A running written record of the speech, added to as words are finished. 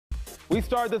We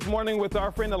start this morning with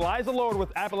our friend Eliza Lord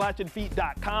with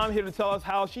AppalachianFeet.com, here to tell us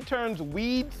how she turns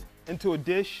weeds into a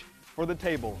dish for the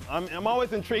table. I'm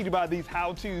always intrigued by these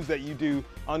how-tos that you do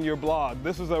on your blog.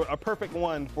 This is a perfect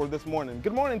one for this morning.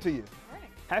 Good morning to you.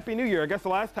 Happy New Year. I guess the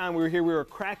last time we were here, we were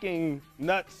cracking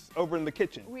nuts over in the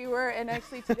kitchen. We were, and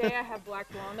actually today I have black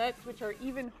walnuts, which are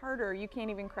even harder. You can't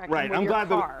even crack right. them with I'm your glad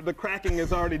car. the cracking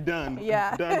is already done.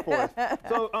 Yeah. Done for us.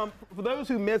 So for those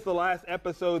who missed the last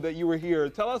episode that you were here,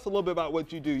 tell us a little bit about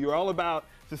what you do. You're all about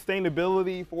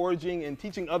sustainability, foraging, and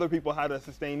teaching other people how to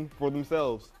sustain for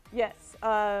themselves. Yes.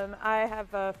 I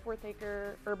have a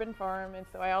 4th-acre urban farm, and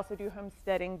so I also do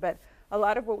homesteading, but a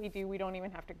lot of what we do, we don't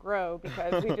even have to grow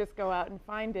because we just go out and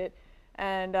find it.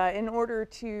 And in order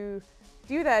to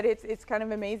do that, it's kind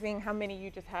of amazing how many you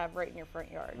just have right in your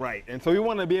front yard. Right, and so we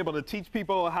want to be able to teach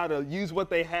people how to use what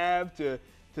they have to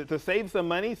save some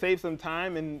money, save some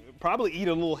time, and probably eat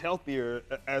a little healthier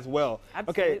as well.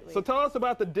 Absolutely. Okay, so tell us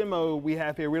about the demo we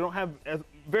have here. We don't have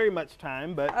very much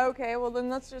time, but... Okay, well then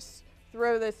let's just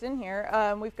throw this in here.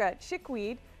 We've got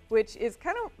chickweed, which is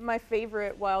kind of my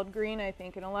favorite wild green, I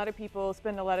think, and a lot of people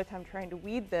spend a lot of time trying to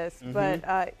weed this,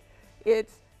 but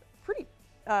it's pretty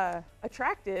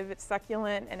attractive. It's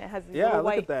succulent, and it has these little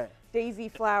white daisy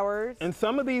flowers. And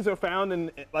some of these are found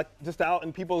in, like, just out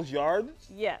in people's yards?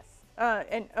 Yes.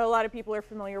 And a lot of people are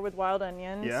familiar with wild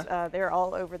onions. Yeah. They're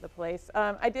all over the place.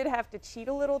 I did have to cheat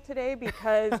a little today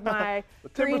because my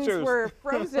greens were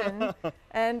frozen,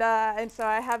 and so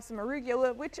I have some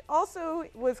arugula, which also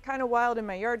was kind of wild in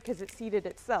my yard because it seeded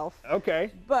itself. Okay.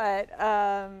 But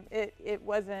it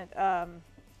wasn't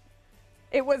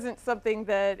something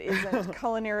that isn't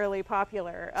culinarily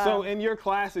popular. So in your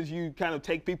classes, you kind of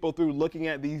take people through looking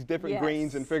at these different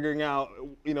greens and figuring out,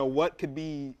 you know, what could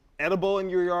be edible in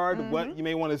your yard, what you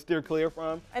may want to steer clear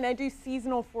from. And I do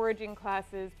seasonal foraging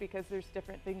classes because there's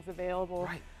different things available.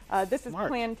 Right. This is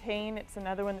plantain. It's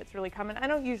another one that's really common. I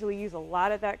don't usually use a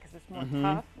lot of that because it's more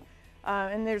tough.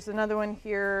 And there's another one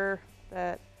here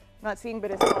that I'm not seeing,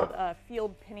 but it's called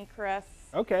field pennycress.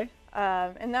 Okay.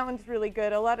 And that one's really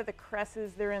good. A lot of the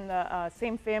cresses, they're in the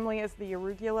same family as the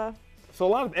arugula. So a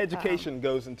lot of education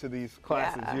goes into these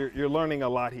classes. Yeah. You're learning a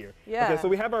lot here. Yeah. Okay, so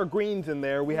we have our greens in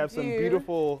there. We have some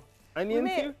beautiful onions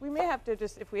here. We may have to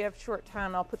just, if we have short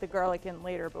time, I'll put the garlic in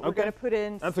later, but we're going to put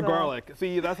in That's a garlic.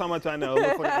 See, that's how much I know. It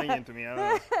looks like an onion to me. I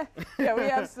don't know. Yeah, we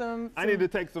have some I need to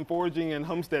take some foraging and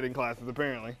homesteading classes,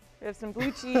 apparently. We have some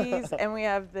blue cheese, and we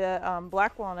have the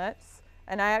black walnuts.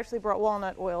 And I actually brought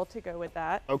walnut oil to go with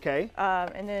that. Okay.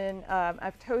 And then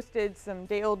I've toasted some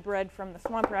day-old bread from the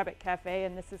Swamp Rabbit Cafe,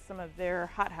 and this is some of their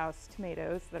hothouse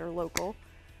tomatoes that are local.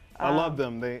 I love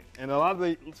them. And a lot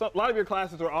of your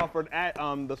classes are offered at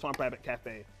the Swamp Rabbit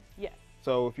Cafe. Yes.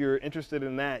 So if you're interested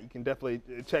in that, you can definitely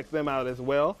check them out as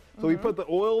well. So we put the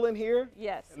oil in here.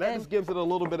 Yes. And that just gives it a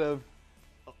little bit of,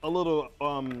 I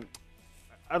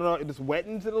don't know, it just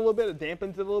wettens it a little bit, it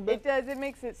dampens it a little bit? It does. It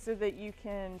makes it so that you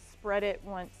can spread it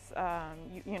once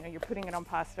you're putting it on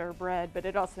pasta or bread, but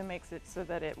it also makes it so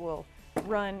that it will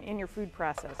run in your food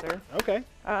processor. Okay.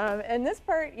 And this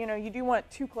part, you do want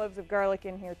 2 cloves of garlic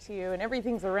in here too, and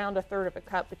everything's around 1/3 of a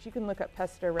cup, but you can look up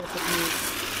pesto recipes.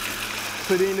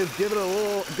 So then just give it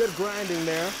a good grinding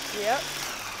there. Yep.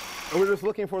 And we're just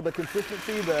looking for the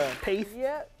consistency, the paste.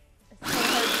 Yep. It's so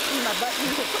hard to see my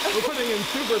buttons. We're putting in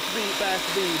super fast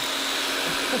speed.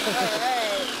 All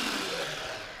right.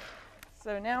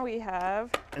 So now we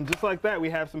have... And just like that, we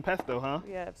have some pesto, huh?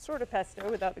 We have sort of pesto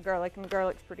without the garlic, and the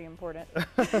garlic's pretty important.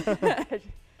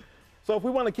 So if we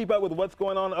want to keep up with what's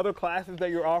going on, other classes that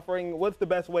you're offering, what's the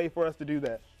best way for us to do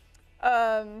that?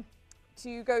 To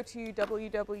go to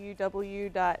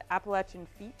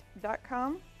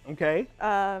www.appalachianfeet.com. Okay.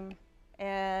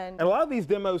 And a lot of these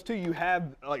demos too, you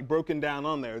have like broken down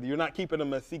on there. You're not keeping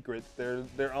them as secrets.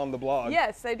 They're on the blog.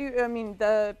 Yes, I do. I mean,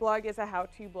 the blog is a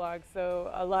how-to blog,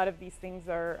 so a lot of these things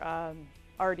are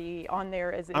already on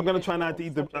there as. I'm gonna try not to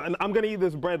eat I'm gonna eat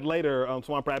this bread later,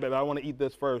 Swamp Rabbit. But I want to eat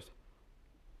this first.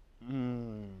 That's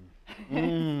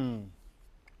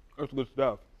good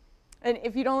stuff. And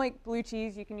if you don't like blue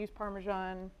cheese, you can use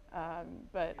Parmesan,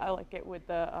 but I like it with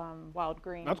the wild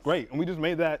greens. That's great, and we just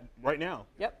made that right now.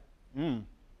 Yep.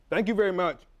 Thank you very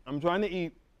much. I'm trying to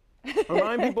eat.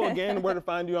 Remind people again where to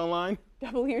find you online.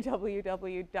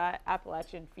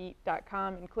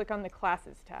 www.appalachianfeet.com and click on the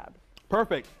classes tab.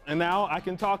 Perfect. And now I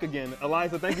can talk again.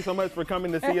 Eliza, thank you so much for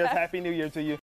coming to see us. Happy New Year to you.